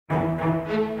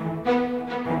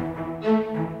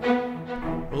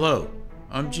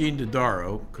I'm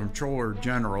Dodaro, Comptroller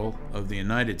General of the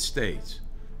United States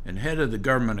and head of the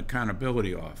Government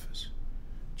Accountability Office.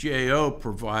 GAO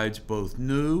provides both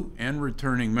new and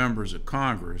returning members of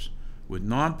Congress with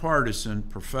nonpartisan,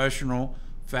 professional,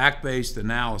 fact-based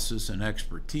analysis and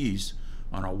expertise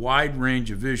on a wide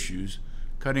range of issues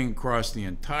cutting across the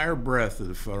entire breadth of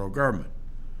the federal government.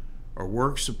 Our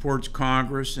work supports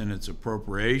Congress in its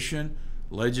appropriation,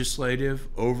 legislative,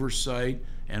 oversight,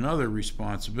 and other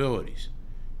responsibilities.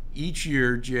 Each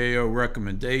year, GAO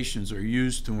recommendations are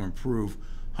used to improve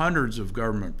hundreds of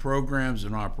government programs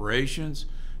and operations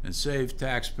and save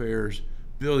taxpayers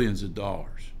billions of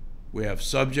dollars. We have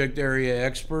subject area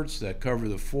experts that cover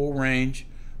the full range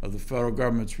of the federal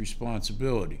government's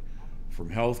responsibility,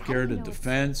 from healthcare to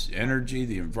defense, energy,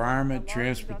 the environment,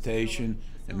 transportation,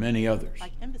 and many others.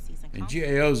 And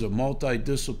GAO is a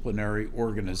multidisciplinary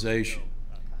organization.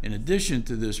 In addition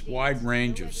to this wide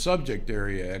range of subject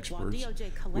area experts,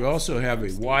 we also have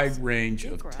a wide range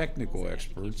of technical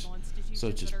experts,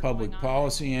 such as public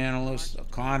policy analysts,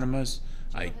 economists,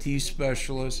 IT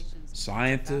specialists,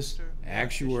 scientists,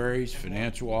 actuaries,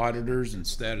 financial auditors, and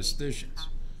statisticians.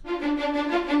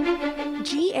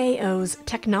 GAO's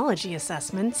technology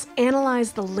assessments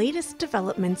analyze the latest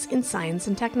developments in science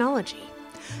and technology,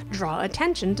 draw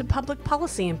attention to public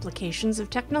policy implications of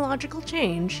technological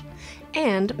change,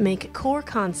 and make core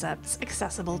concepts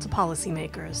accessible to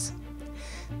policymakers.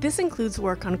 This includes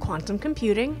work on quantum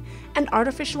computing and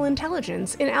artificial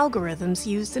intelligence in algorithms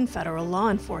used in federal law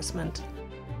enforcement.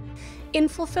 In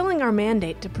fulfilling our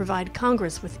mandate to provide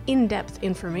Congress with in-depth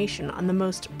information on the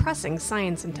most pressing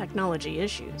science and technology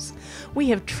issues, we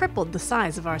have tripled the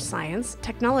size of our science,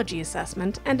 technology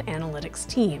assessment, and analytics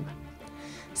team.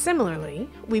 Similarly,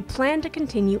 we plan to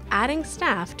continue adding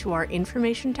staff to our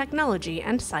information technology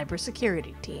and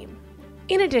cybersecurity team.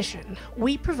 In addition,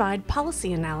 we provide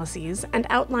policy analyses and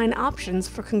outline options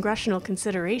for congressional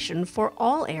consideration for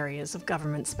all areas of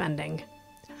government spending.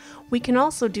 We can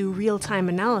also do real-time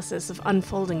analysis of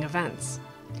unfolding events.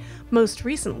 Most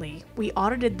recently, we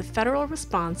audited the federal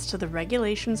response to the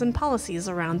regulations and policies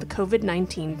around the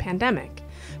COVID-19 pandemic,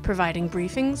 providing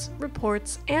briefings,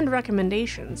 reports, and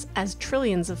recommendations as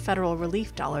trillions of federal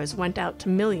relief dollars went out to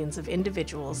millions of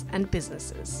individuals and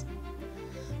businesses.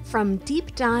 From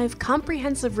deep-dive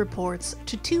comprehensive reports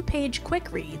to two-page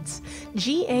quick reads,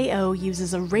 GAO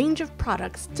uses a range of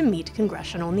products to meet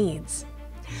congressional needs.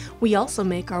 We also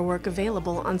make our work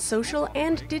available on social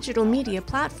and digital media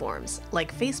platforms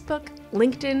like Facebook,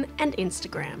 LinkedIn, and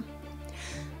Instagram.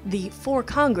 The For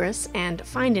Congress and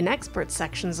Find an Expert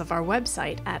sections of our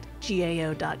website at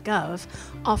gao.gov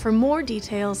offer more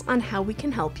details on how we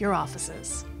can help your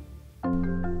offices.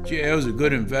 GAO is a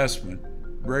good investment,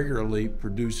 regularly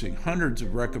producing hundreds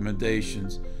of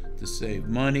recommendations to save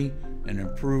money and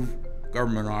improve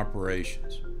government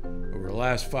operations. Over the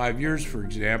last 5 years, for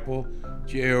example,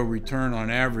 GAO returned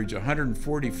on average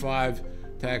 145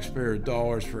 taxpayer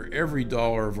dollars for every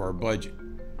dollar of our budget.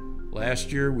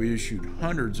 Last year, we issued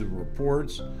hundreds of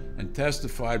reports and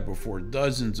testified before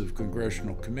dozens of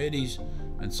congressional committees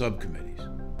and subcommittees.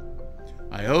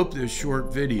 I hope this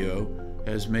short video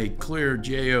has made clear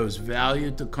GAO's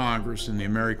value to Congress and the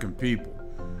American people.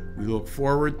 We look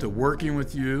forward to working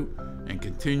with you and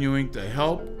continuing to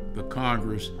help the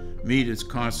Congress meet its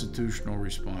constitutional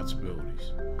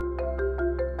responsibilities.